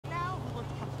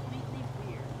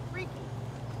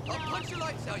I'll punch your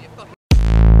lights out, you fucking...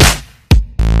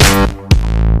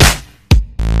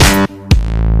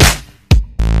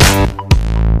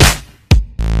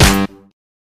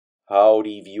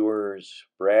 Howdy viewers,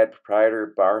 Brad,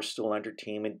 proprietor Barstool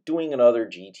Entertainment, doing another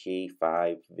GTA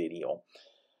 5 video.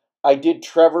 I did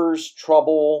Trevor's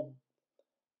Trouble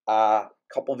a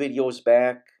couple videos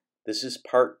back. This is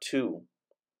part 2.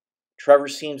 Trevor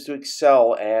seems to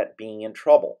excel at being in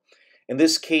trouble. In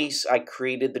this case, I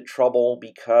created the trouble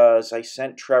because I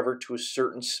sent Trevor to a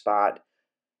certain spot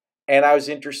and I was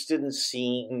interested in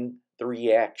seeing the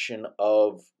reaction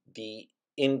of the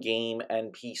in-game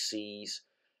NPCs.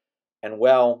 And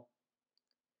well,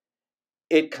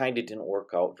 it kind of didn't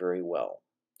work out very well.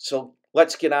 So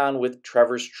let's get on with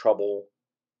Trevor's Trouble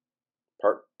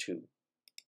Part 2.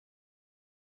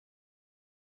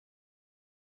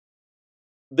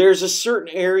 There's a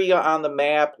certain area on the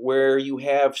map where you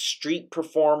have street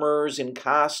performers in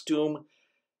costume,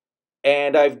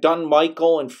 and I've done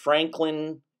Michael and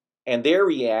Franklin and their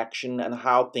reaction and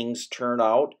how things turn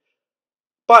out.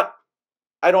 But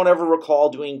I don't ever recall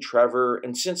doing Trevor,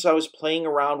 and since I was playing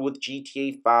around with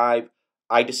GTA 5,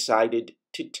 I decided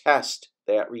to test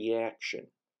that reaction.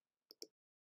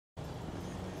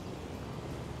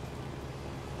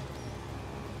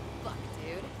 Fuck,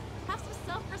 dude. Have some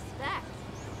self-respect.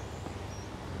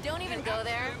 Don't even go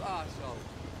there. You arsehole.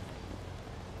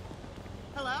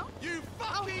 Hello? You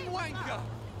fucking wanker!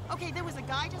 Okay, there was a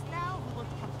guy just now who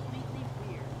looked completely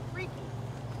weird. Freaky.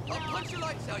 I'll punch your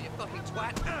lights out, you fucking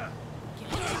twat!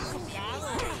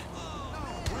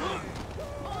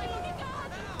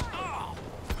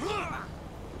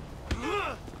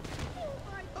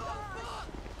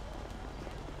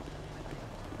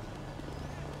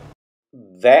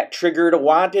 That triggered a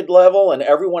wanted level, and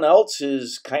everyone else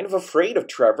is kind of afraid of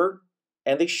Trevor,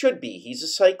 and they should be. He's a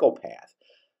psychopath.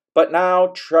 But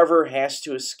now Trevor has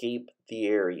to escape the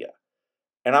area.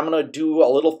 And I'm going to do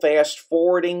a little fast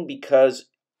forwarding because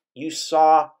you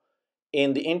saw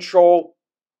in the intro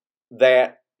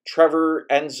that Trevor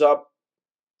ends up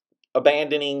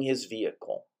abandoning his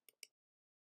vehicle.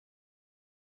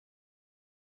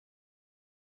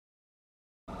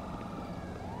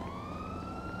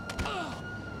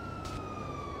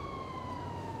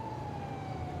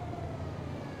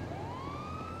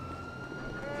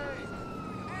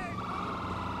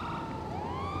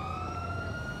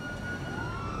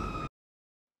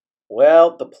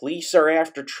 Well, the police are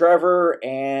after Trevor,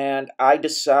 and I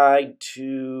decide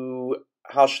to,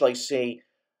 how shall I say,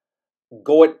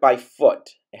 go it by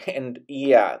foot. And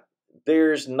yeah,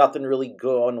 there's nothing really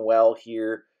going well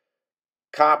here.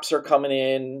 Cops are coming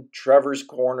in, Trevor's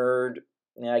cornered,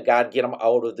 and I gotta get him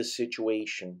out of the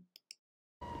situation.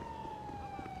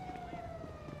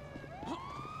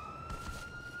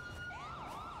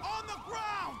 On the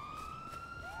ground!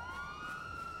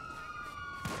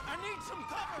 I need some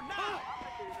cover now!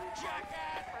 Jackass!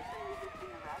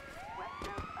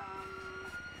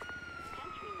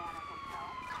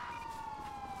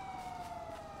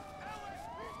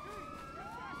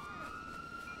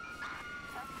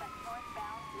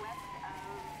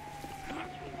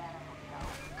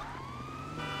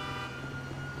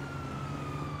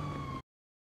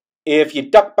 If you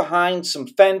duck behind some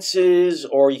fences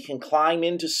or you can climb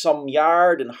into some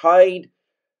yard and hide,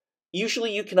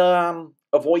 usually you can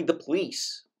avoid the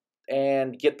police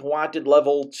and get the wanted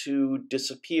level to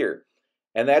disappear.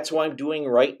 And that's what I'm doing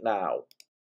right now.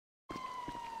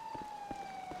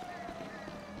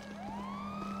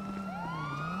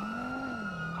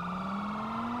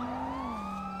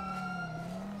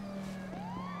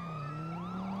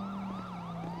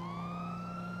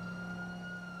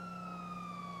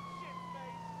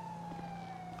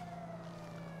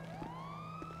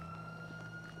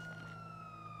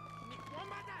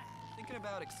 Thinking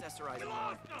about accessorizing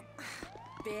more.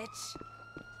 Bitch.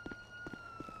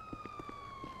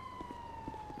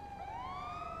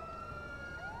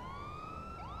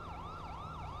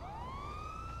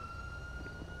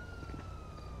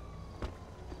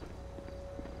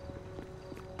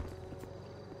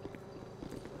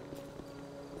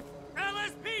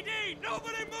 LSPD!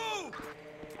 Nobody move!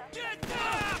 Get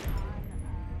down!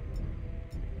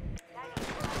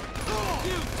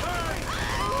 You turn!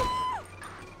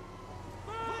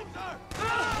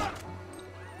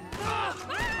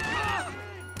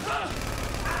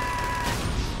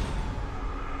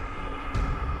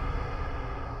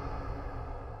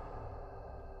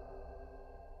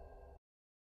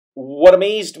 What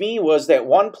amazed me was that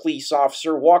one police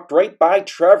officer walked right by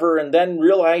Trevor and then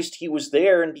realized he was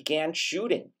there and began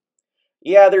shooting.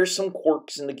 Yeah, there's some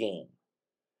quirks in the game.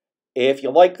 If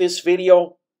you like this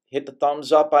video, hit the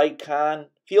thumbs up icon.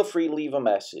 If feel free to leave a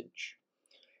message.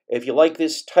 If you like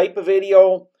this type of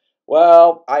video,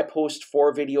 well, I post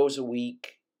 4 videos a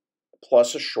week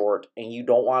plus a short, and you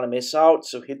don't want to miss out,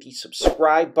 so hit the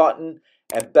subscribe button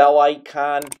and bell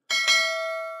icon,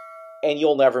 and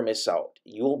you'll never miss out.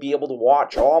 You'll be able to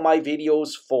watch all my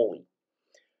videos fully.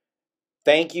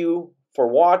 Thank you for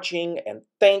watching, and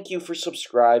thank you for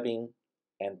subscribing,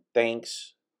 and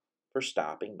thanks for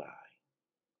stopping by.